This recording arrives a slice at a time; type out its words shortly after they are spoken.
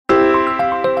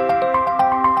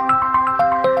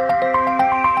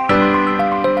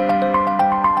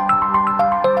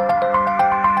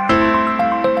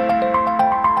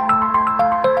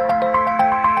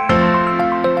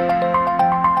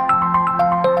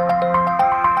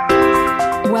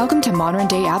Welcome to Modern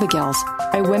Day Abigails,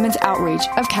 a women's outreach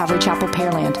of Calvary Chapel,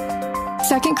 Pearland.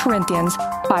 2 Corinthians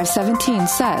 5:17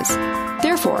 says,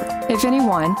 "Therefore, if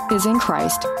anyone is in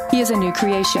Christ, he is a new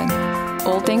creation.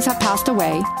 Old things have passed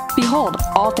away. Behold,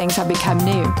 all things have become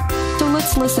new." So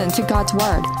let's listen to God's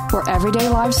Word, where everyday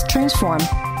lives transform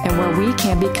and where we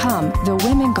can become the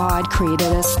women God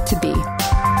created us to be.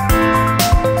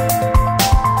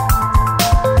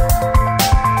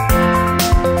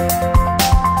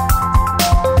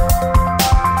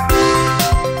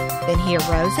 Then he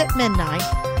arose at midnight,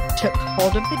 took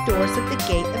hold of the doors of the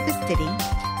gate of the city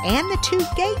and the two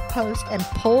gateposts, and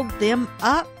pulled them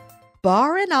up,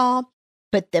 bar and all,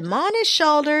 put them on his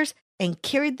shoulders, and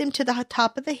carried them to the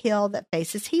top of the hill that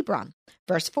faces Hebron.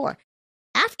 Verse 4.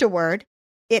 Afterward,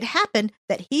 it happened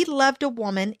that he loved a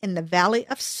woman in the valley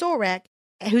of Sorek,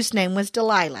 whose name was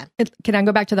Delilah. Can I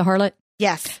go back to the harlot?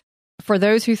 Yes. For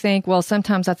those who think, well,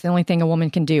 sometimes that's the only thing a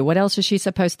woman can do. What else is she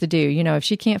supposed to do? You know, if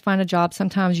she can't find a job,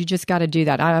 sometimes you just got to do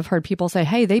that. I've heard people say,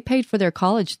 hey, they paid for their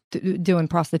college doing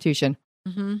prostitution.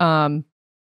 Mm-hmm.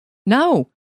 No.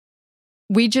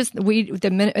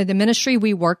 The ministry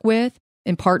we work with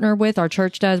and partner with, our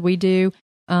church does, we do,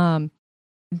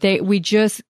 we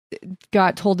just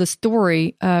got told the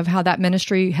story of how that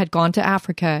ministry had gone to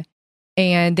Africa,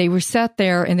 and they were sat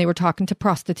there and they were talking to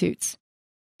prostitutes.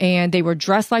 And they were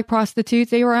dressed like prostitutes.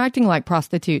 They were acting like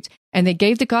prostitutes. And they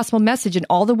gave the gospel message, and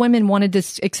all the women wanted to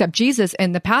accept Jesus.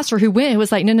 And the pastor who went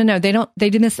was like, no, they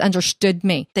misunderstood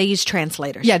me. They used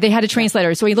translators. Yeah, they had a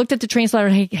translator. So he looked at the translator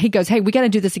and he goes, hey, we got to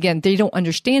do this again. They don't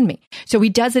understand me. So he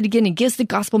does it again and gives the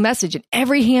gospel message, and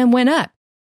every hand went up.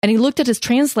 And he looked at his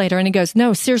translator and he goes,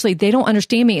 no, seriously, they don't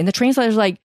understand me. And the translator's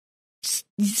like,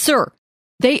 sir,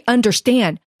 they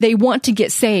understand. They want to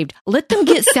get saved. Let them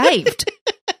get saved.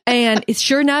 And it's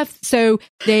sure enough, so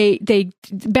they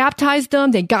baptized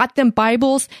them. They got them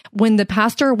Bibles. When the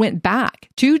pastor went back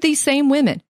to these same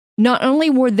women, not only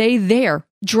were they there,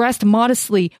 dressed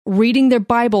modestly, reading their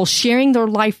Bible, sharing their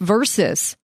life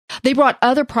verses, they brought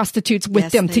other prostitutes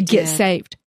with them to get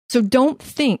saved. So don't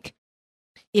think,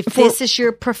 if this is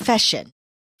your profession,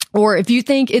 or if you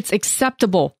think it's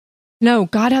acceptable, no,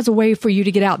 God has a way for you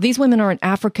to get out. These women are in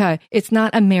Africa. It's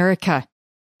not America.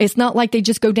 It's not like they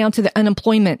just go down to the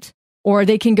unemployment, or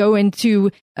they can go into,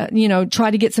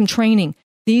 try to get some training.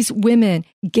 These women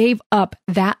gave up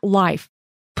that life,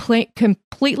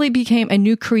 completely became a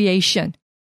new creation,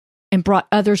 and brought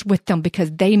others with them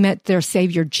because they met their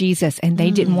Savior Jesus, and they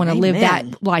didn't want to live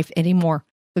that life anymore.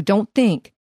 So don't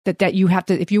think that you have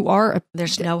to, if you are,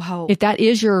 there's no hope. If that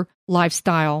is your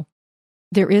lifestyle,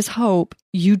 there is hope.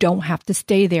 You don't have to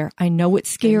stay there. I know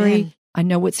it's scary. Amen. I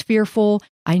know it's fearful.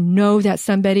 I know that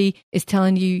somebody is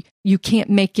telling you you can't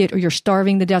make it, or you're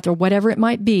starving to death, or whatever it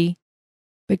might be,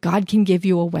 but God can give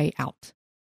you a way out.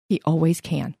 He always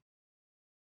can.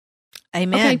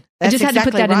 Amen. Okay. I just had to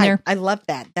put that in there. I love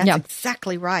that. That's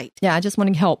exactly right. Yeah, I just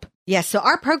want to help. Yes. So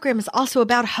our program is also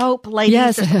about hope, ladies.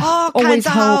 Yes. There's all kinds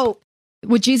of hope.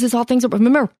 With Jesus, all things are,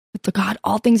 remember, with God,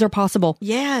 all things are possible.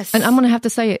 Yes. And I'm going to have to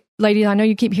say it, ladies, I know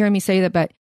you keep hearing me say that,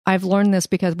 but I've learned this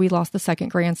because we lost the second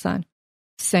grandson.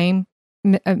 Same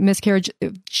miscarriage,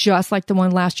 just like the one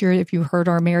last year. If you heard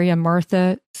our Mary and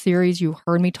Martha series, you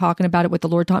heard me talking about it, what the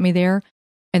Lord taught me there.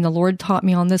 And the Lord taught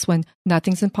me on this one,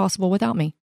 nothing's impossible without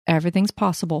me. Everything's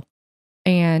possible.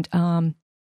 And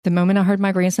the moment I heard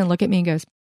my grandson look at me and goes,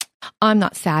 I'm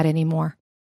not sad anymore.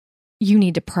 You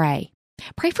need to pray.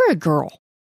 Pray for a girl.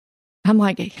 I'm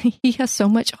like, he has so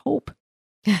much hope.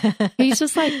 He's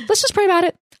just like, let's just pray about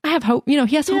it. I have hope. He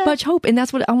has so much hope. And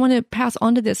that's what I want to pass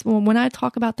on to this. When I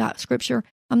talk about that scripture,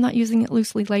 I'm not using it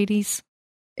loosely, ladies.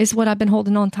 It's what I've been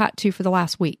holding on tight to for the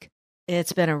last week.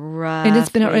 It's been a rough, and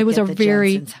it was a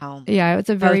very, Jensen's home. Yeah, it's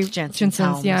a very,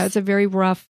 Jensen's. Yeah, it's a very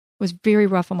rough, it was very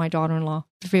rough on my daughter-in-law.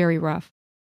 Very rough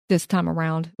this time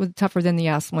around. It was tougher than the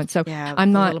last one. So yeah,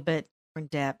 I'm not, a little bit in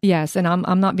depth. Yes. And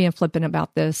I'm not being flippant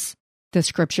about this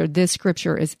scripture. This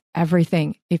scripture is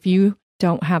everything. If you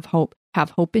don't have hope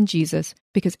in Jesus,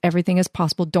 because everything is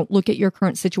possible. Don't look at your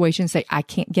current situation and say, I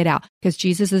can't get out, because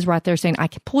Jesus is right there saying, I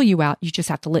can pull you out. You just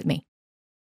have to let me.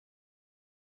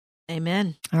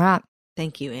 Amen. All right.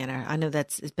 Thank you, Anna. I know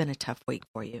it's been a tough week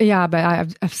for you. Yeah, but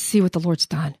I see what the Lord's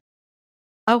done.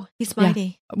 Oh, he's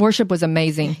mighty. Yeah. Worship was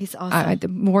amazing. Yeah, he's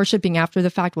awesome. Worshiping after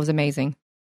the fact was amazing.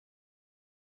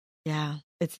 Yeah.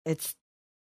 It's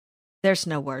there's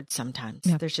no words sometimes.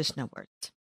 Yeah. There's just no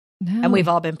words. No. And we've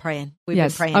all been praying. We've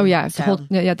been praying. Oh, yeah. So.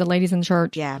 The ladies in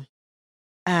church. Yeah.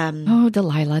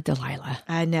 Delilah.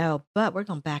 I know, but we're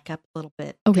going to back up a little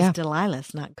bit. Oh, yeah.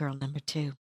 Delilah's not girl number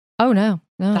 2. Oh, no.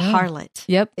 The harlot.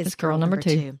 Yep. Is girl number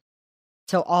 2.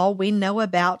 So all we know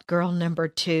about girl number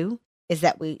 2 is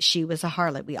that she was a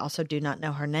harlot. We also do not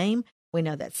know her name. We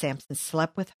know that Samson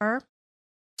slept with her.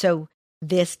 So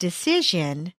this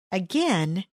decision,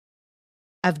 again,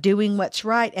 of doing what's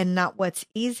right and not what's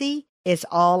easy is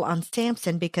all on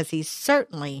Samson, because he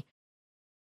certainly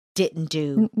didn't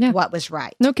do what was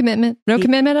right. No commitment. No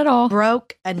commitment at all.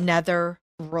 Broke another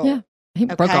rule. Yeah. He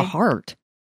broke a heart.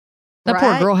 That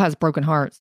poor girl has broken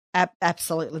hearts.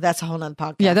 Absolutely. That's a whole nother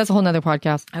podcast. Yeah, that's a whole nother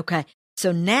podcast. Okay.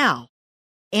 So now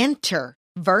enter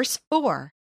verse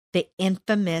 4, the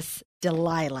infamous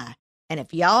Delilah. And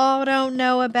if y'all don't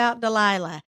know about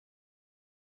Delilah,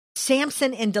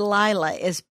 Samson and Delilah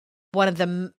is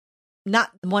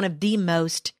not one of the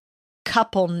most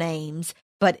couple names,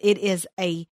 but it is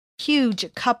a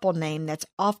huge couple name that's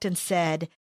often said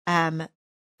in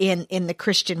the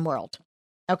Christian world.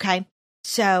 Okay,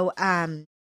 so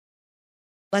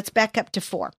let's back up to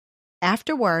 4.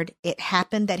 Afterward, it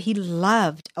happened that he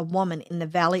loved a woman in the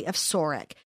valley of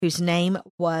Sorek, whose name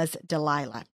was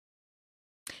Delilah.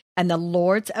 And the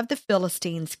lords of the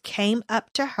Philistines came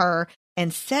up to her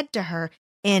and said to her,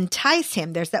 entice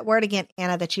him. There's that word again,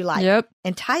 Anna, that you like. Yep.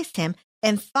 Entice him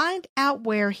and find out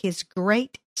where his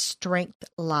great strength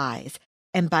lies,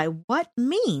 and by what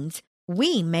means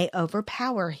we may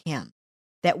overpower him,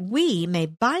 that we may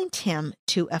bind him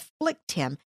to afflict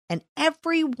him, and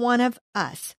every one of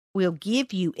us will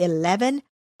give you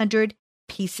 1,100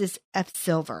 pieces of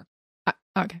silver.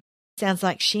 Okay. Sounds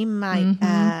like she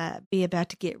might be about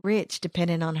to get rich,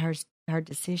 depending on her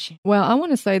decision. Well, I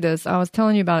want to say this. I was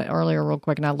telling you about it earlier real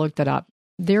quick, and I looked it up.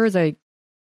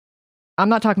 I'm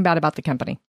not talking about the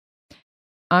company.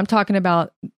 I'm talking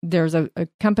about there's a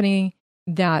company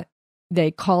that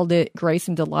they called it Grace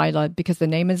and Delilah because the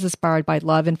name is inspired by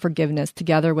love and forgiveness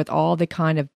together with all the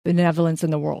kind of benevolence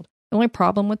in the world. The only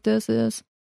problem with this is,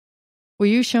 will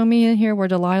you show me in here where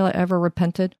Delilah ever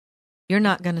repented? You're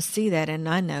not going to see that in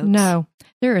my notes. No,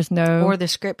 there is no. Or the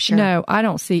scripture. No, I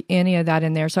don't see any of that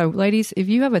in there. So, ladies, if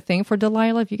you have a thing for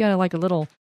Delilah, if you got a little,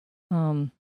 what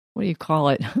do you call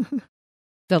it?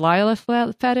 Delilah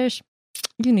fetish,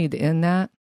 you need to end that.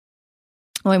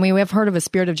 I mean, we have heard of a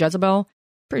spirit of Jezebel.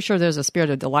 Pretty sure there's a spirit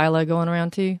of Delilah going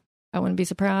around too. I wouldn't be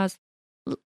surprised.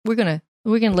 We're gonna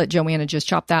let Joanna just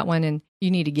chop that one, and you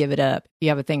need to give it up if you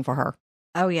have a thing for her.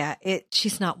 Oh yeah,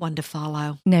 she's not one to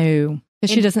follow. No,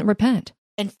 because she doesn't repent.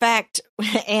 In fact,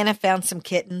 Anna found some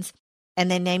kittens,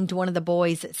 and they named one of the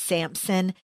boys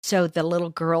Samson. So the little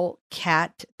girl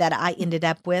cat that I ended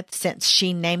up with, since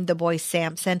she named the boy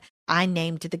Samson, I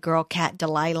named the girl cat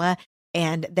Delilah,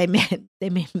 and they made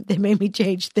me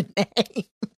change the name.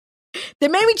 They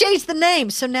made me change the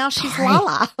name, so now she's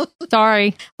Lala.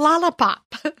 Sorry, Lollipop.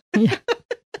 Yeah.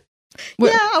 Yeah,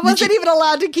 I wasn't even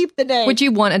allowed to keep the name. Would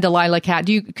you want a Delilah cat?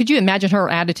 Could you imagine her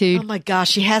attitude? Oh my gosh,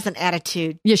 she has an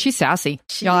attitude. Yeah, she's sassy.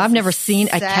 Y'all, I've never seen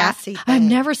a cat. I've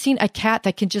never seen a cat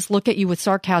that can just look at you with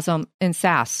sarcasm and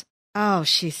sass. Oh,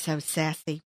 she's so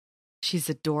sassy. She's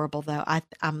adorable, though.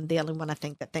 I'm the only one I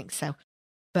think that thinks so.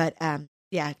 But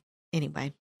yeah.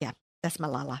 Anyway, yeah, that's my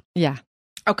Lala. Yeah.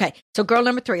 Okay, so girl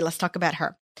number 3. Let's talk about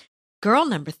her. Girl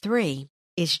number 3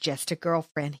 is just a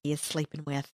girlfriend he is sleeping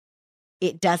with.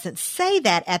 It doesn't say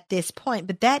that at this point,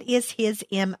 but that is his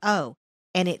MO.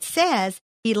 And it says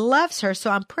he loves her, so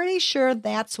I'm pretty sure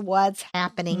that's what's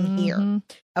happening here.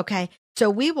 Okay, so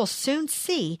we will soon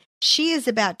see she is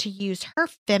about to use her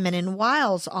feminine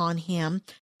wiles on him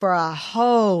for a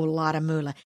whole lot of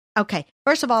moolah. Okay,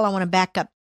 first of all, I want to back up.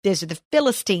 These are the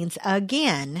Philistines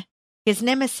again, his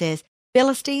nemesis.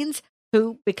 Philistines,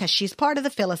 who, because she's part of the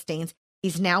Philistines,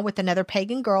 he's now with another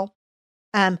pagan girl.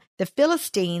 The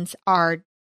Philistines are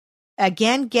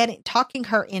again talking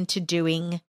her into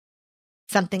doing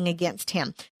something against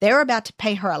him. They're about to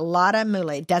pay her a lot of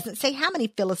moolah. It doesn't say how many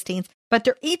Philistines, but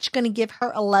they're each going to give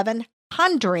her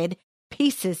 1,100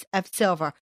 pieces of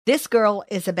silver. This girl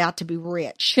is about to be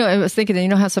rich. I was thinking, you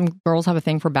know how some girls have a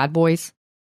thing for bad boys?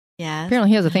 Yeah.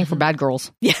 Apparently he has a thing for bad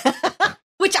girls. Yeah.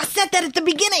 Which I said that at the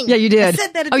beginning. Yeah, you did. I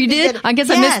said that at the you beginning. Did? I guess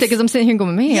I missed it because I'm sitting here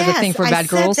going, man, he has a thing for bad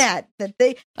girls. I said that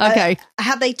they, okay.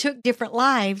 How they took different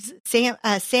lives. Samuel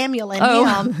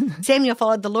and him. Samuel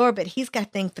followed the Lord, but he's got a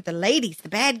thing for the ladies, the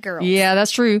bad girls. Yeah,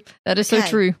 that's true. That is so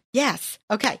true. Yes.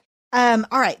 Okay. All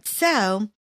right. So,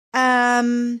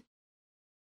 all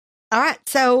right.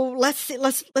 So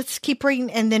let's keep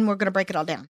reading, and then we're going to break it all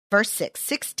down. Verse 6,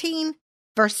 16,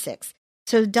 verse 6.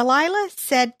 So Delilah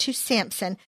said to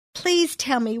Samson, "Please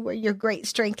tell me where your great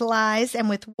strength lies and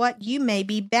with what you may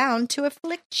be bound to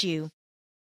afflict you."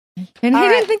 And he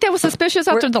didn't think that was suspicious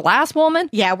after the last woman?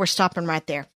 Yeah, we're stopping right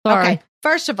there. Sorry. Okay.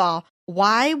 First of all,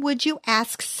 why would you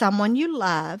ask someone you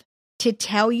love to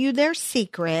tell you their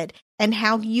secret and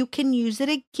how you can use it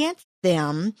against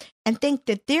them and think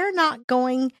that they're not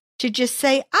going to just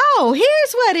say, oh,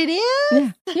 here's what it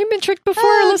is. Yeah. You've been tricked before.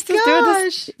 Oh, Let's just do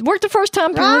this. Worked the first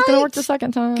time, Right. it's going to work the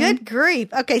second time. Good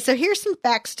grief. Okay, so here's some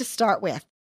facts to start with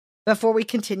before we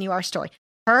continue our story.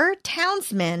 Her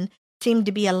townsmen seemed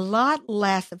to be a lot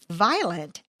less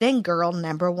violent than girl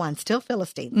number 1, still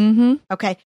Philistines. Mm-hmm.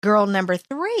 Okay, girl number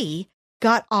 3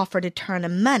 got offered a ton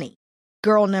of money.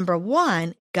 Girl number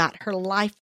 1 got her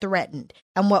life threatened.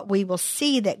 And what we will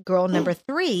see that girl number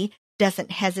 3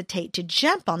 doesn't hesitate to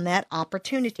jump on that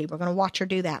opportunity. We're going to watch her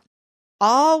do that.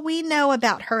 All we know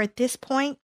about her at this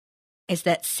point is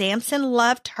that Samson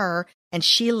loved her and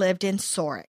she lived in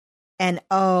Sorek. And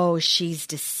oh, she's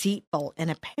deceitful and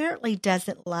apparently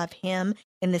doesn't love him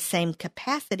in the same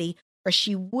capacity, or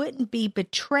she wouldn't be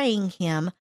betraying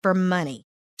him for money.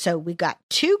 So we got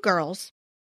 2 girls,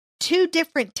 2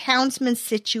 different townsmen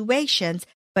situations,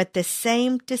 but the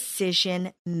same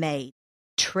decision made.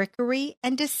 Trickery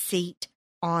and deceit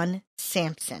on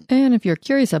Samson. And if you're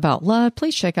curious about love,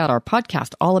 please check out our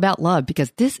podcast all about love,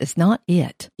 because this is not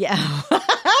it. Yeah.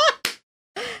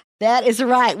 That is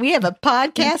right. We have a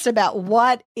podcast about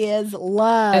what is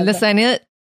love. And this ain't it.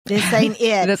 This ain't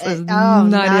it. This is not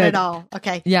not it. at all.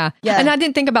 Okay. Yeah. Yeah. And I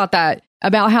didn't think about that,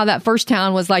 about how that first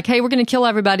town was like, hey, we're going to kill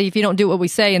everybody if you don't do what we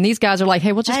say. And these guys are like,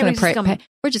 hey, we're just going to pay.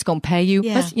 We're just going to pay you.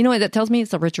 Yeah. You know what that tells me?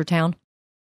 It's a richer town.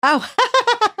 Oh.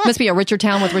 Must be a richer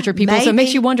town with richer people. Maybe. So it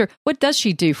makes you wonder, what does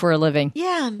she do for a living?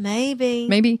 Yeah, maybe.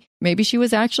 Maybe she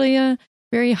was actually a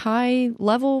very high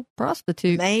level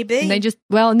prostitute. Maybe. And they just,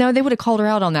 well, no, they would have called her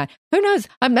out on that. Who knows?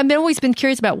 I've always been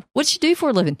curious about what she do for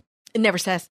a living. It never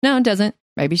says. No, it doesn't.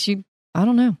 Maybe she, I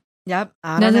don't know. Yep.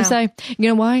 I don't know. Doesn't say. You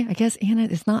know why? I guess, Anna,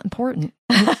 it's not important.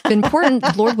 If it's been important,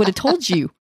 the Lord would have told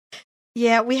you.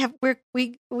 Yeah, we have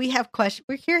questions.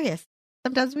 We're curious.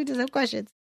 Sometimes we just have questions.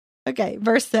 Okay,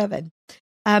 verse 7.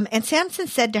 And Samson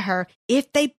said to her,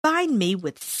 if they bind me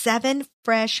with 7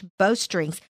 fresh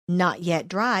bowstrings, not yet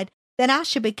dried, then I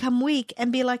shall become weak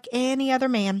and be like any other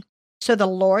man. So the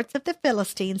lords of the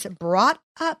Philistines brought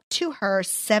up to her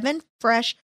 7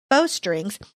 fresh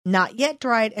bowstrings, not yet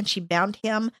dried, and she bound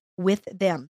him with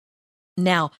them.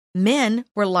 Now, men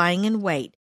were lying in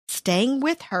wait, staying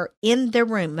with her in their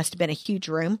room. Must have been a huge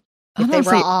room if they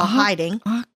were all hiding.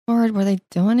 Awkward. Were they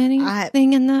doing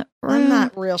anything in that room? I'm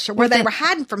not real sure. Where they were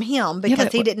hiding from him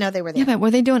because he didn't know they were there. Yeah, but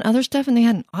were they doing other stuff and they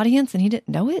had an audience and he didn't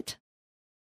know it?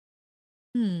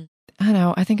 I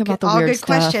know. I think about the weird stuff.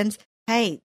 All good questions.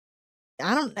 Hey,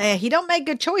 I don't. He don't make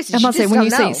good choices. I'm about to say, when you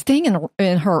say staying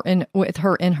with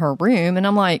her in her room, and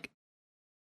I'm like,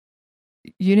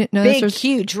 you didn't know big,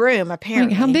 huge room.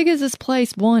 Apparently, how big is this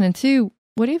place? 1 and 2.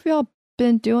 What have y'all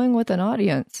been doing with an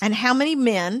audience? And how many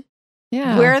men?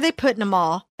 Yeah, where are they putting them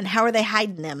all? And how are they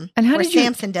hiding them? And how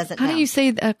Samson doesn't know. How do you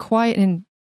say quiet and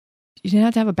you didn't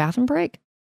have to have a bathroom break?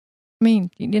 I mean,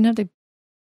 you didn't have to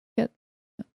get.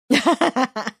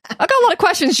 I got a lot of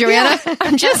questions, Joanna.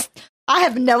 Yeah. I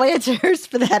have no answers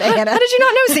for that, Anna. How did you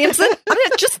not know, Samson? I'm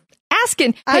just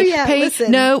asking. Pay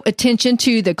no attention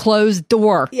to the closed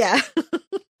door. Yeah.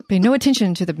 Pay no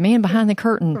attention to the man behind the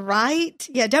curtain. Right?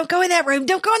 Yeah, don't go in that room.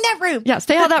 Don't go in that room. Yeah,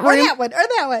 stay out of that room. Or that one. Or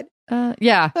that one.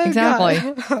 Yeah, exactly.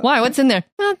 Why? What's in there?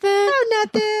 Nothing. Oh,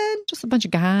 nothing. Just a bunch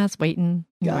of guys waiting.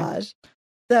 Anyway. Gosh.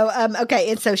 So, okay.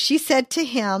 And so she said to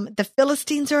him, the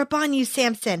Philistines are upon you,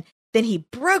 Samson. Then he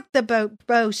broke the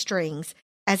bowstrings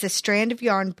as a strand of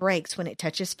yarn breaks when it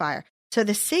touches fire. So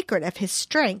the secret of his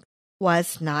strength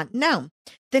was not known.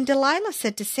 Then Delilah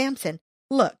said to Samson,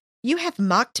 look, you have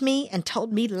mocked me and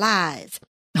told me lies.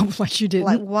 Oh, what you didn't?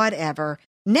 Like, whatever.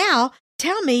 Now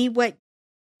tell me what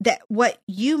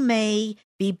you may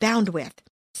be bound with.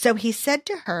 So he said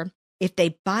to her, if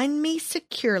they bind me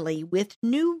securely with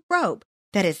new rope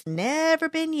that has never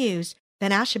been used,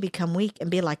 then I shall become weak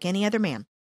and be like any other man.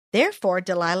 Therefore,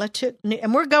 Delilah took new,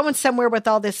 and we're going somewhere with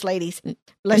all this, ladies. We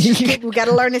got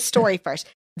to learn this story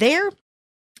first.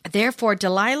 Therefore,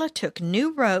 Delilah took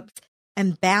new ropes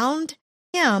and bound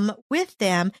him with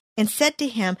them and said to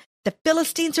him, the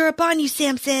Philistines are upon you,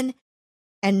 Samson.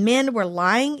 And men were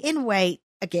lying in wait,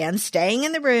 again, staying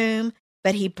in the room,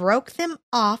 but he broke them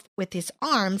off with his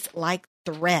arms like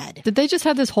thread. Did they just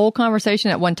have this whole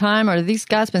conversation at one time, or have these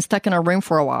guys been stuck in a room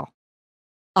for a while?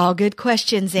 All good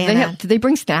questions, Anna. Did they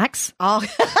bring snacks?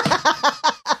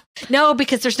 No,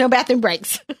 because there's no bathroom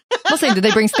breaks. I'll say, did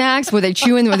they bring snacks? Were they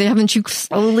chewing? Were they having to chew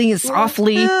slowly and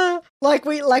softly? Like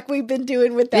we've been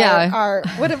doing with our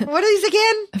what are these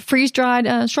again?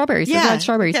 Freeze-dried strawberries. Yeah, dried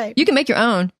strawberries. Okay. You can make your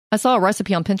own. I saw a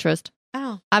recipe on Pinterest.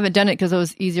 Oh. I haven't done it because it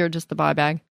was easier just to buy a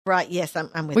bag. Right, yes, I'm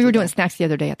with you. We were doing snacks the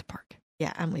other day at the park.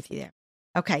 Yeah, I'm with you there.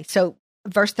 Okay, so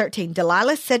verse 13,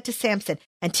 Delilah said to Samson,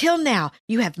 until now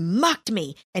you have mocked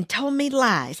me and told me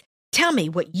lies. Tell me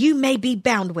what you may be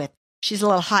bound with. She's a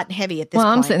little hot and heavy at this point.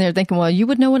 Well, I'm sitting there thinking, well, you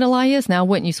would know what a lie is now,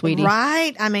 wouldn't you, sweetie?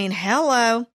 Right. I mean,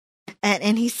 hello.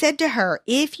 And he said to her,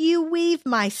 if you weave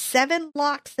my 7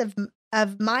 locks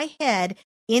of my head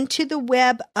into the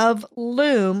web of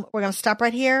loom, we're going to stop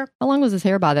right here. How long was his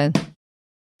hair by then?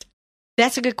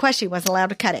 That's a good question. He wasn't allowed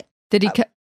to cut it. Did he cut?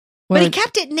 But he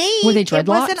kept it neat. Were they dreadlocks? It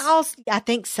wasn't all, I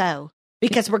think so.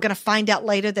 Because we're going to find out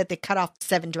later that they cut off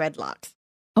 7 dreadlocks.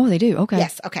 Oh, they do? Okay.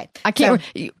 Yes, okay. I can't.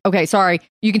 Okay, sorry.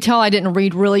 You can tell I didn't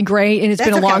read really great, and it's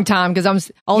been a long time because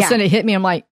all of a sudden it hit me. I'm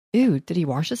like, ew, did he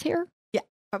wash his hair? Yeah,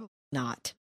 probably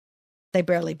not. They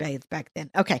barely bathed back then.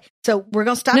 Okay, so we're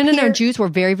going to stop here. No. Jews were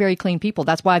very, very clean people.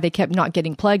 That's why they kept not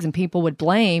getting plagues, and people would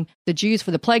blame the Jews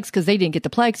for the plagues because they didn't get the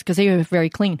plagues because they were very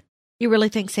clean. You really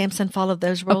think Samson followed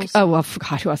those rules? Okay. Oh, well, I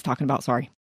forgot who I was talking about. Sorry.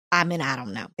 I mean, I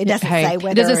don't know. It doesn't say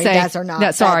whether he does or not.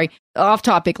 No, sorry. Off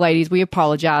topic, ladies. We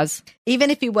apologize. Even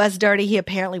if he was dirty, he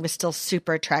apparently was still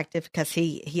super attractive because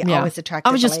he always attracted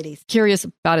the ladies. I was just curious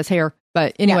about his hair.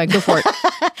 But anyway, go for it.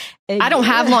 I don't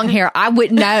have long hair. I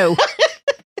wouldn't know.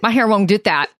 My hair won't do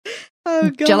that. Oh,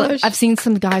 gosh. I've seen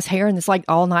some guy's hair and it's like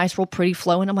all nice, real pretty,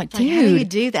 flowing. I'm like, dude. How do you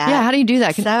do that? Yeah, how do you do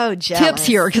that? So jealous. Tips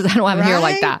here because I don't have hair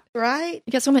like that. Right.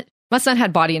 Because my son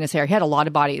had body in his hair. He had a lot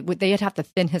of body. They'd have to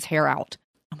thin his hair out.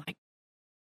 I'm like,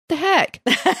 the heck?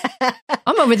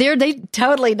 I'm over there. They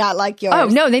totally not like yours. Oh,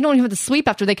 no, they don't even have to sweep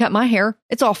after they cut my hair.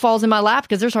 It's all falls in my lap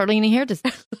because there's hardly any hair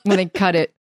when they cut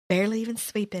it. Barely even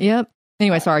sweeping. Yep.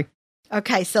 Anyway, sorry.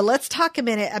 Okay, so let's talk a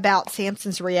minute about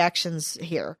Samson's reactions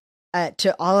here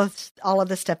to all of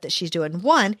the stuff that she's doing.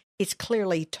 One, he's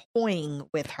clearly toying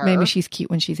with her. Maybe she's cute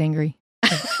when she's angry.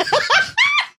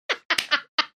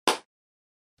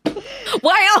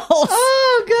 Why else?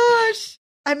 Oh, gosh.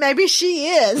 Maybe she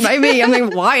is. Maybe. I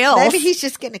mean, why else? Maybe he's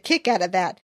just getting a kick out of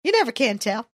that. You never can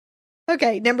tell.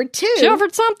 Okay, number 2. She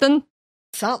offered something.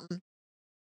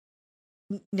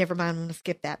 Never mind. I'm going to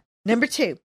skip that. Number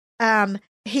 2.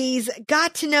 He's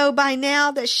got to know by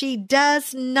now that she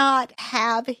does not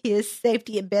have his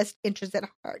safety and best interest at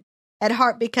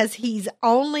heart because he's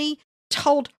only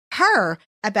told her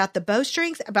about the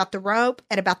bowstrings, about the rope,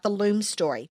 and about the loom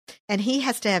story. And he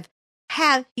has to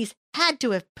he's had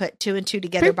to have put 2 and 2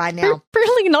 together by now.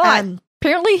 Apparently not.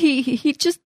 Apparently he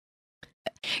just,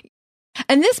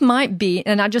 and this might be,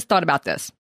 and I just thought about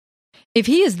this. If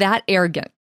he is that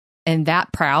arrogant and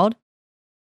that proud,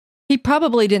 he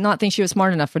probably did not think she was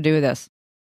smart enough to do this.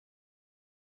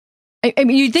 I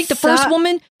mean, you'd think the first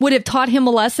woman would have taught him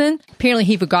a lesson. Apparently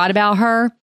he forgot about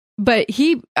her. But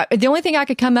the only thing I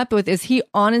could come up with is he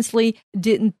honestly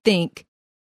didn't think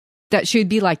that she would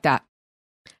be like that.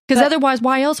 Because otherwise,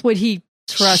 why else would he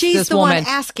trust this woman? She's the one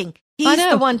asking. He's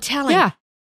the one telling. Yeah.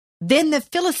 Then the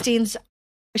Philistines,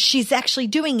 she's actually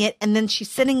doing it, and then she's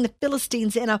sending the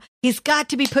Philistines in. He's got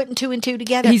to be putting 2 and 2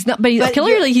 together. He's not, but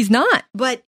clearly he's not.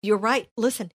 But you're right.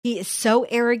 Listen, he is so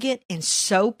arrogant and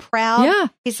so proud. Yeah.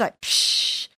 He's like,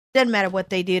 psh, doesn't matter what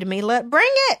they do to me. Bring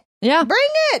it. Yeah. Bring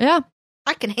it. Yeah.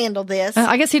 I can handle this.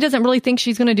 I guess he doesn't really think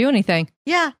she's going to do anything.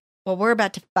 Yeah. Well, we're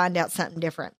about to find out something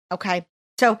different. Okay.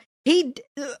 So he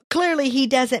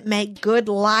doesn't make good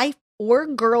life or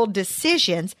girl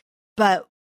decisions, but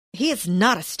he is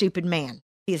not a stupid man.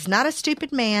 He is not a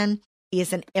stupid man. He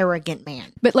is an arrogant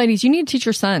man. But ladies, you need to teach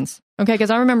your sons. Okay.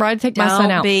 Because I remember I'd take my son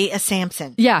out. Don't be a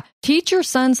Samson. Yeah. Teach your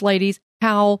sons, ladies,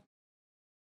 how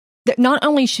not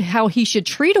only how he should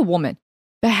treat a woman,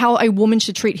 but how a woman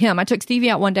should treat him. I took Stevie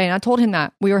out one day and I told him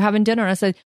that. We were having dinner and I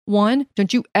said, 1,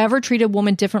 don't you ever treat a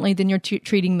woman differently than you're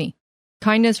treating me.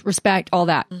 Kindness, respect, all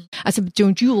that. I said,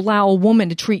 don't you allow a woman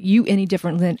to treat you any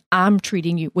differently than I'm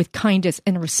treating you with kindness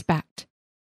and respect.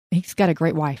 He's got a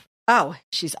great wife. Oh,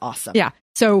 she's awesome. Yeah.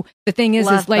 So the thing is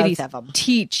ladies, both of them.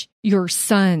 Teach your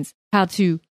sons how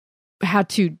to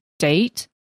date,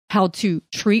 how to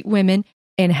treat women,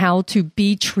 and how to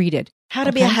be treated. How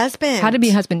to be a husband. How to be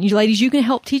a husband. You ladies, you can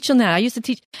help teach them that. I used to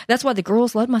teach. That's why the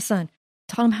girls loved my son.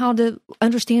 Taught him how to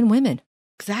understand women.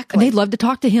 Exactly. And they'd love to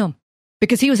talk to him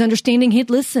because he was understanding. He'd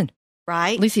listen.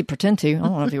 Right. At least he'd pretend to. I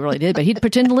don't know if he really did, but he'd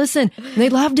pretend to listen. And they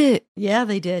loved it. Yeah,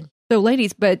 they did. So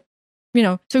ladies, but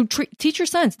so teach your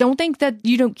sons. Don't think that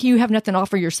you have nothing to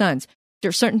offer your sons. There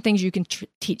are certain things you can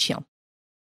teach him.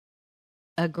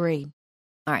 Agreed.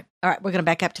 All right. We're going to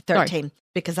back up to 13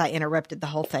 because I interrupted the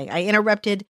whole thing. I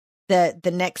interrupted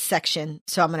the next section,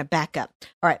 so I'm going to back up.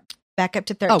 All right. Back up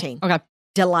to 13. Oh, okay.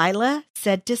 Delilah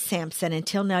said to Samson,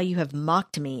 until now you have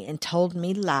mocked me and told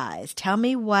me lies. Tell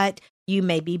me what you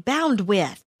may be bound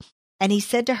with. And he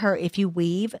said to her, if you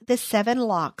weave the 7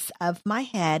 locks of my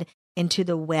head into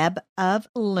the web of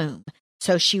loom,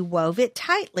 So she wove it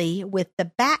tightly with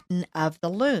the batten of the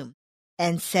loom,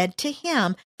 and said to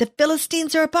him, "The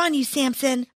Philistines are upon you,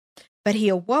 Samson." But he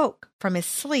awoke from his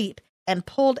sleep and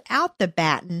pulled out the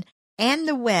batten and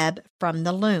the web from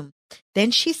the loom.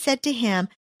 Then she said to him,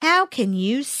 "How can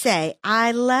you say,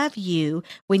 'I love you,'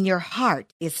 when your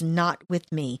heart is not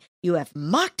with me? You have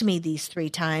mocked me these 3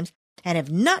 times and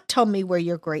have not told me where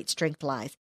your great strength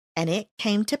lies." And it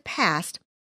came to pass,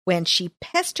 when she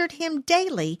pestered him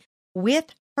daily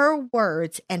with her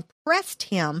words and pressed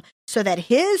him so that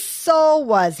his soul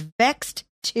was vexed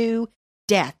to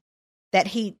death, that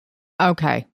he...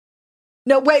 Okay.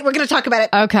 No, wait, we're going to talk about it.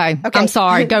 Okay. I'm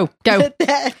sorry. Go.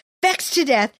 Vexed to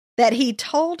death, that he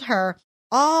told her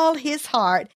all his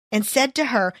heart and said to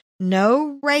her,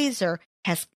 "No razor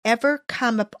has ever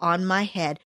come upon my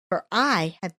head, for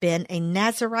I have been a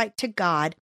Nazarite to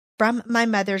God from my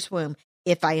mother's womb.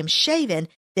 If I am shaven,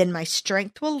 then my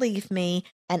strength will leave me,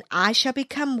 and I shall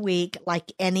become weak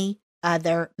like any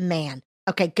other man."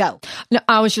 Okay, go. No,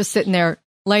 I was just sitting there.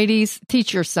 Ladies,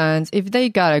 teach your sons. If they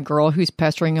got a girl who's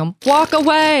pestering them, walk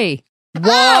away.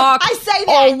 Walk I say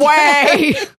that.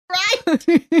 away.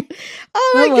 Right?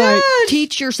 Oh my gosh.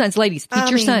 Teach your sons. Ladies, teach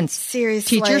your sons.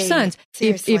 Seriously. Teach your sons.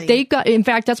 Seriously. If they got, in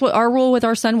fact, that's what our rule with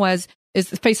our son was,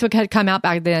 is Facebook had come out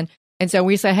back then. And so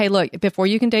we say, hey, look, before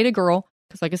you can date a girl,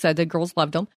 because like I said, the girls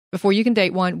loved them. Before you can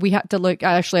date one, we have to look.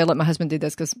 Actually, I let my husband do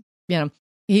this because,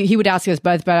 he would ask us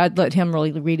both, but I'd let him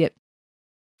really read it.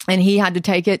 And he had to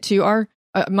take it to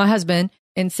my husband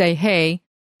and say, hey,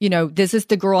 this is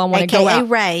the girl I want to go out.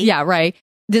 Ray. Yeah, Ray.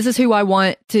 This is who I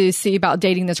want to see about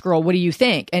dating this girl. What do you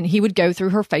think? And he would go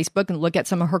through her Facebook and look at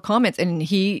some of her comments. And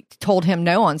he told him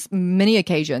no on many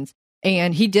occasions.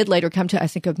 And he did later come to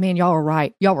us and go, man, y'all were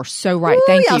right. Y'all were so right. Ooh,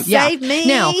 Thank y'all you. saved me.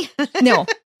 Now,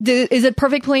 is it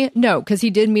perfect plan? No, because he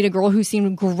did meet a girl who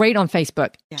seemed great on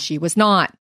Facebook. Yeah. She was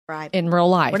not. Right. In real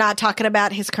life. We're not talking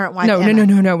about his current wife. No.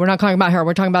 Emma. We're not talking about her.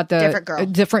 We're talking about the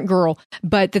different girl.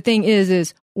 But the thing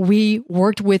is we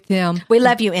worked with him. We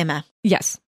love you, Emma.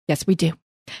 Yes, we do.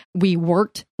 We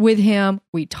worked with him.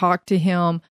 We talked to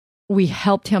him. We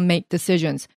helped him make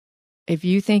decisions. If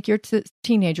you think your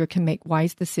teenager can make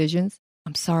wise decisions,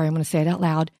 I'm sorry, I'm going to say it out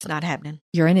loud. It's not happening.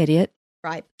 You're an idiot.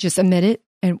 Right. Just admit it.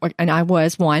 And I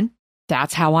was one.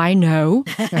 That's how I know.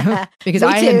 Because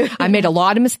I made a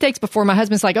lot of mistakes before my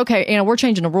husband's like, okay, Anna, we're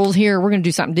changing the rules here. We're going to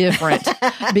do something different.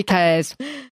 Because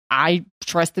I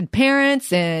trusted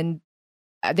parents and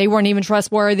they weren't even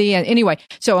trustworthy. And anyway,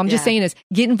 so I'm just saying is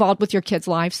get involved with your kids'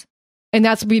 lives. And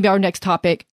that's be our next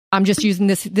topic. I'm just using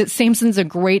this. Samson's a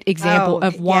great example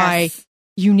of why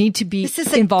you need to be involved. This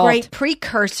is a great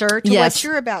precursor to what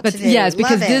you're about to do. Yes,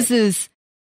 because this is,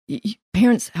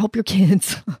 parents, help your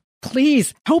kids.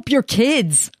 Please help your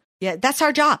kids. Yeah, that's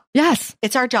our job. Yes.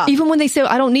 It's our job. Even when they say,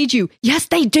 I don't need you. Yes,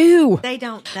 they do. They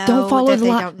don't know. Don't follow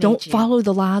follow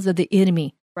the lies of the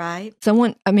enemy. Right.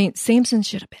 Samson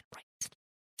should have been raised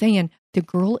saying, the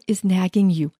girl is nagging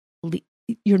you.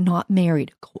 You're not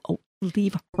married.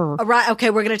 Leave her. All right. Okay.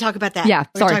 We're going to talk about that. Yeah.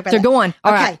 Sorry. So go on.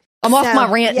 All right. I'm off my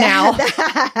rant now.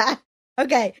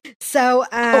 Okay. So,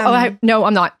 no,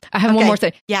 I'm not. I have one more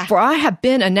thing. Yeah. For I have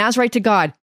been a Nazarite to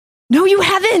God. No, you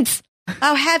haven't.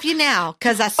 Oh, have you now?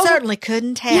 Because I certainly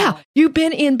couldn't tell. Yeah, you've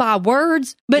been in by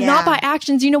words, but not by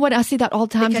actions. You know what? I see that all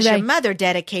the time because today. Your mother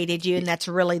dedicated you, and that's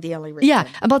really the only reason. Yeah,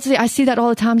 I'm about to say, I see that all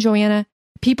the time, Joanna.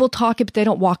 People talk it, but they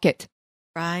don't walk it.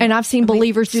 Right. And I've seen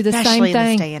believers do the same thing. Especially in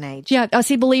this day and age. Yeah, I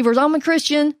see believers, I'm a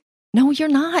Christian. No, you're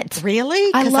not. Really?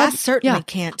 Because I certainly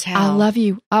can't tell. I love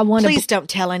you. I want to. Please don't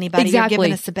tell anybody. Exactly. You're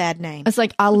giving us a bad name. It's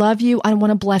like, I love you. I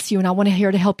want to bless you, and I want to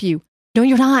here to help you. No,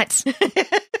 you're not.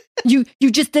 You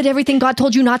just did everything God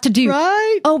told you not to do.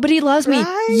 Right. Oh, but he loves me.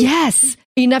 Yes.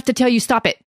 Enough to tell you, stop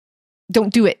it.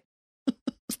 Don't do it.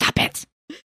 Stop it.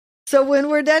 So when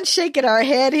we're done shaking our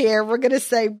head here, we're going to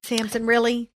say, Samson,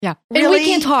 really? Yeah. Really? And we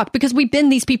can't talk because we've been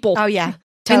these people. Oh, yeah.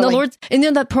 Totally. And the Lord's, and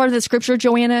then that part of the scripture,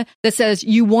 Joanna, that says,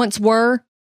 you once were.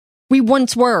 We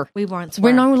once were.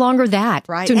 We're no longer that.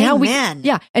 Right. So now Amen.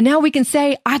 And now we can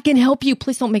say, I can help you.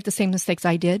 Please don't make the same mistakes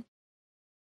I did.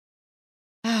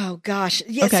 Oh, gosh.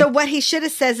 Yeah. Okay. So what he should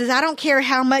have says is, I don't care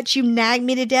how much you nag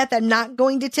me to death. I'm not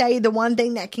going to tell you the one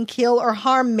thing that can kill or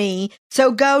harm me.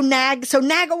 So go nag. So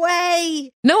nag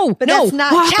away. No, but that's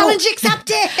not challenge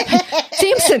accepted.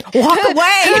 Samson, walk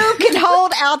away. Who can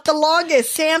hold out the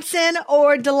longest, Samson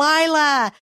or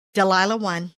Delilah? Delilah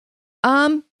won.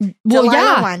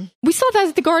 Delilah won. We saw that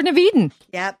at the Garden of Eden.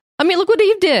 Yep. I mean, look what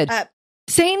Eve did.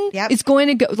 Satan is going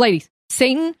to go, ladies.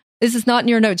 Satan, this is not in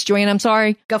your notes, Joanne. I'm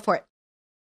sorry. Go for it.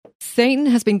 Satan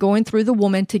has been going through the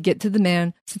woman to get to the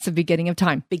man since the beginning of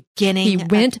time. He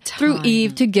went through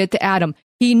Eve to get to Adam.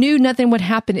 He knew nothing would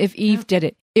happen if Eve did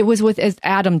it. It was as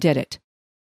Adam did it.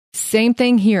 Same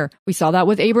thing here. We saw that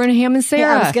with Abraham and Sarah.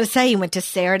 Yeah, I was going to say he went to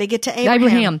Sarah to get to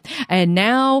Abraham. And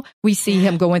now we see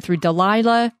him going through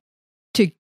Delilah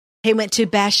He went to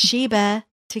Bathsheba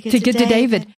to get to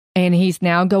David. And he's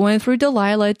now going through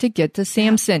Delilah to get to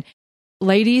Samson. Yeah.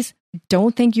 Ladies,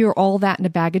 don't think you're all that in a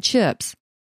bag of chips.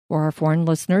 For our foreign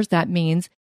listeners, that means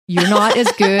you're not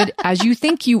as good as you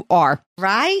think you are.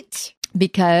 Right?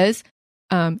 Because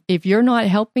if you're not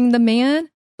helping the man,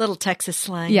 little Texas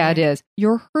slang. Yeah, it is.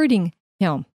 You're hurting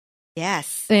him.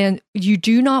 Yes. And you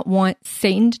do not want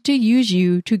Satan to use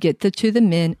you to get to the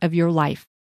men of your life.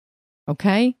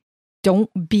 Okay?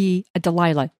 Don't be a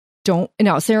Delilah.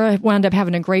 Sarah wound up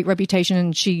having a great reputation,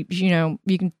 and she, you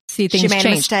can see things change. She made a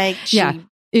mistake. She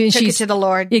took it to the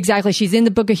Lord. Exactly. She's in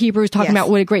the book of Hebrews talking about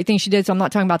what a great thing she did. So I'm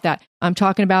not talking about that. I'm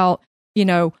talking about,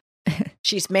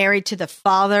 she's married to the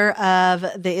father of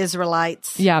the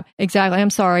Israelites. Yeah, exactly. I'm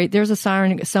sorry. There's a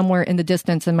siren somewhere in the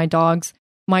distance, and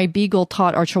my beagle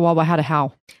taught our chihuahua how to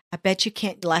howl. I bet you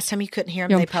can't. Last time you couldn't hear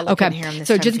him, they probably couldn't hear him this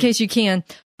time. So just in case you can.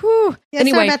 Whew.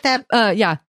 Anyway, sorry about that.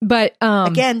 Yeah. But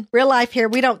again, real life here,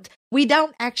 we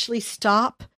don't actually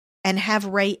stop and have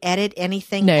Ray edit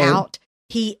anything out.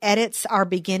 He edits our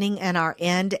beginning and our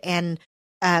end and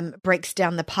breaks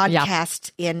down the podcast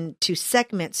into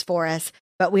segments for us,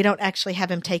 but we don't actually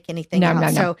have him take anything out. No.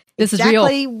 So this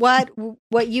exactly is real.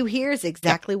 what you hear is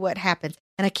exactly what happens.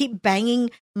 And I keep banging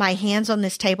my hands on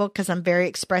this table because I'm very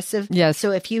expressive. Yes.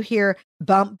 So if you hear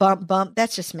bump, bump, bump,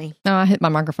 that's just me. No, I hit my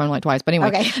microphone like twice. But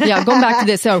anyway, yeah, going back to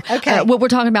this. So what we're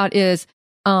talking about is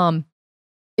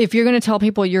if you're going to tell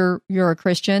people you're a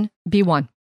Christian, be one.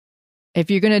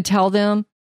 If you're going to tell them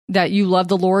that you love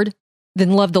the Lord,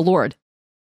 then love the Lord.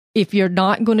 If you're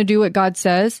not going to do what God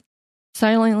says,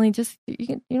 silently just,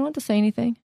 you don't have to say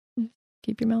anything. Just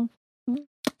keep your mouth.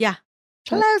 Yeah.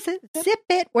 Close it, zip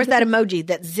it. Where's that emoji?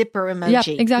 That zipper emoji.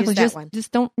 Yeah, exactly. Use that one.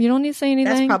 Just don't. You don't need to say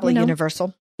anything. That's probably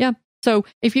universal. Yeah. So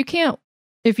if you can't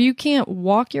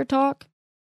walk your talk,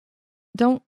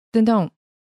 don't do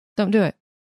it.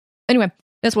 Anyway,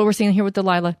 that's what we're seeing here with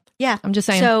Delilah. Yeah, I'm just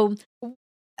saying. So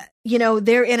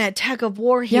they're in a tug of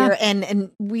war here, and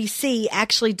we see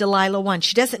actually Delilah won.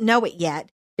 She doesn't know it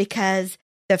yet because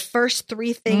the first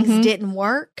three things didn't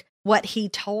work. What he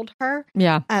told her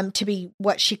to be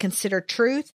what she considered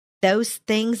truth, those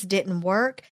things didn't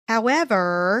work.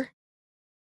 However,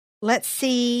 let's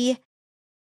see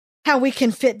how we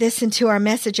can fit this into our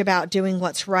message about doing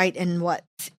what's right and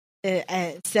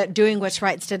doing what's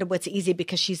right instead of what's easy,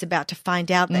 because she's about to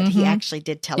find out that he actually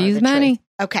did tell her the truth.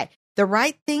 Okay, the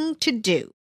right thing to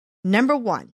do, number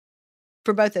one,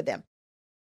 for both of them,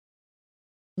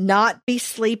 not be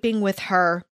sleeping with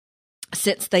her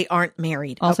since they aren't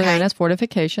married. Also known as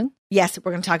fortification. Yes,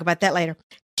 we're going to talk about that later.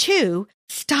 2,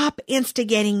 stop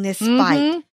instigating this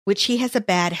fight, which he has a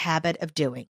bad habit of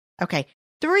doing. Okay.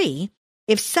 3,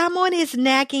 if someone is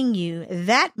nagging you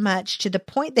that much to the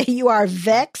point that you are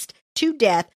vexed to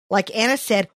death, like Anna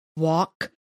said,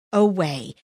 walk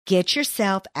away. Get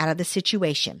yourself out of the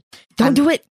situation. Don't do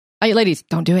it. Hey, ladies,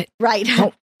 don't do it. Right.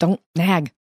 Don't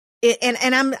nag.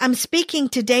 And I'm speaking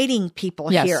to dating people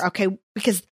here, okay?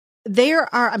 Because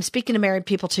I'm speaking to married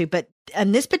people too, but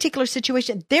in this particular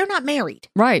situation, they're not married.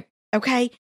 Right.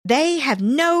 Okay. They have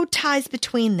no ties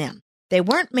between them. They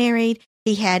weren't married.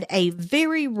 He had a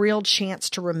very real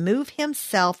chance to remove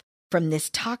himself from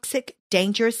this toxic,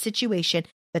 dangerous situation,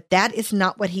 but that is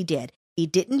not what he did. He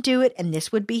didn't do it, and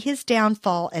this would be his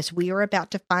downfall, as we are about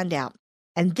to find out.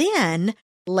 And then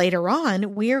later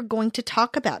on, we are going to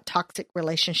talk about toxic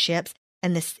relationships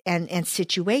and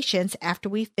situations after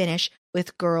we finish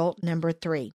with girl number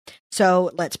 3.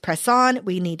 So let's press on.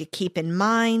 We need to keep in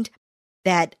mind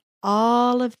that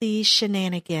all of these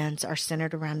shenanigans are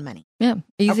centered around money. Yeah.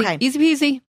 Easy. Okay. Easy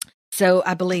peasy. So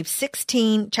I believe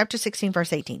chapter 16,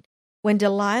 verse 18. When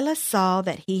Delilah saw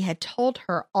that he had told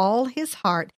her all his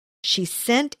heart, she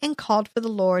sent and called for the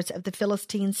lords of the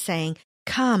Philistines, saying,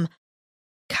 Come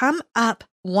up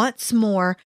once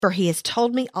more, for he has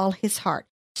told me all his heart.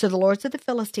 So the lords of the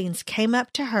Philistines came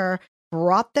up to her,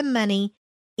 brought the money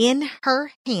in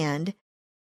her hand.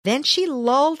 Then she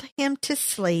lulled him to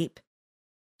sleep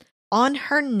on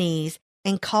her knees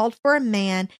and called for a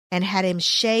man and had him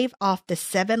shave off the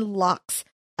 7 locks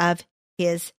of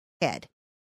his head.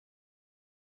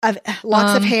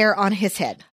 Locks of hair on his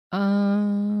head.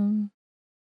 I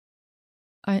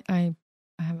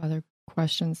have other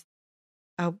questions.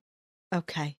 Oh,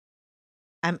 okay.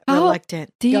 I'm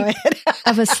reluctant. Deep Go ahead.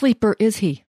 of a sleeper is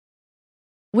he?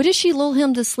 what did she lull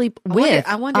him to sleep with?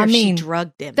 I wonder if she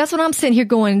drugged him. That's what I'm sitting here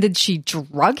going, did she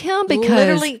drug him? Because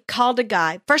literally called a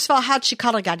guy. First of all, how'd she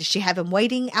call a guy? Did she have him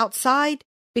waiting outside?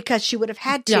 Because she would have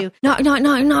had to. Yeah.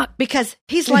 No. Because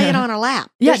he's laying on her lap.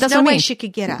 Yeah, There's that's no what I way mean. she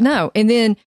could get up. No. And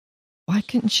then why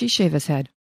couldn't she shave his head?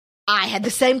 I had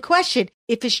the same question.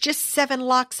 If it's just 7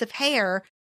 locks of hair,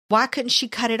 why couldn't she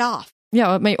cut it off?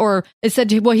 Yeah, or it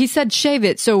said, well, he said shave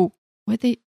it. So what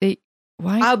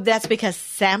why? Oh, that's because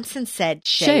Samson said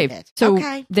shave it. So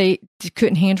okay. They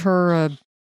couldn't hand her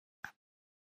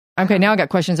Okay, now I got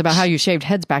questions about how you shaved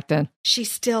heads back then.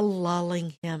 She's still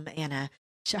lulling him, Anna.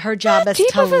 Her job is deep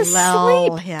to of a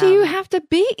lull sleep him. do you have to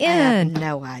be in? I have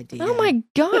no idea. Oh my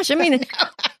gosh. I mean,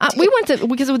 we went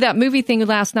because of that movie thing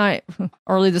last night,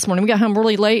 early this morning. We got home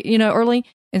really late, early.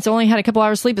 And so only had a couple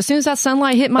hours sleep. As soon as that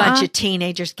sunlight hit my bunch eye, of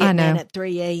teenagers getting in at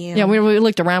 3 a.m. Yeah, we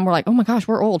looked around. We're like, oh my gosh,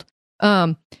 we're old.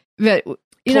 But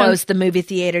closed the movie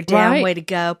theater down. Right? Way to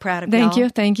go. Proud of y'all.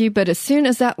 Thank you. But as soon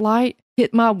as that light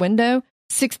hit my window,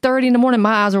 6:30 in the morning,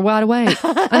 my eyes are wide awake.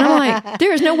 And I'm like,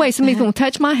 there is no way somebody's going to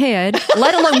touch my head,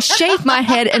 let alone shave my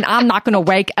head, and I'm not going to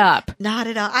wake up. Not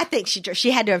at all. I think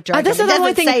she had to have drugged That's him. the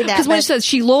only thing. Because when it says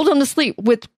she lulled him to sleep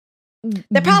with,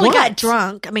 they probably got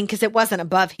drunk. I mean, because it wasn't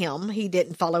above him. He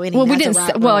didn't follow any. Well, we didn't.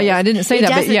 I didn't say that.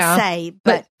 But yeah,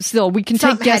 but still, we can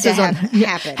take guesses on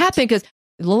happened because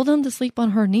lulled him to sleep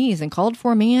on her knees and called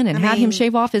for a man and had him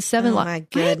shave off his 7 locks. Oh my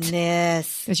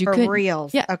goodness! For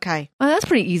real? Yeah. Okay. Well, that's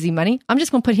pretty easy money. I'm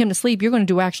just going to put him to sleep. You're going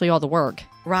to do actually all the work,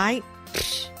 right?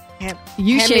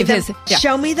 Shave his. Yeah.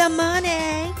 Show me the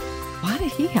money. Why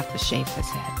did he have to shave his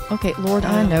head? Okay, Lord,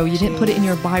 I know you didn't put it in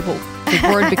your Bible, the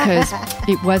word, because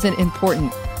it wasn't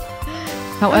important.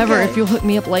 However, if you'll hook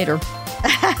me up later,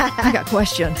 I got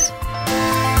questions.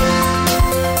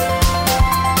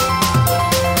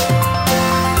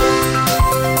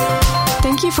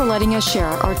 Thank you for letting us share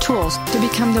our tools to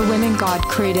become the women God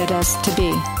created us to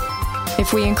be.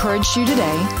 If we encouraged you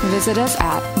today, visit us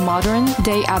at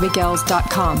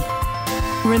moderndayabigails.com.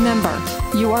 Remember,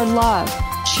 you are loved,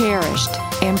 cherished,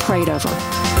 and prayed over.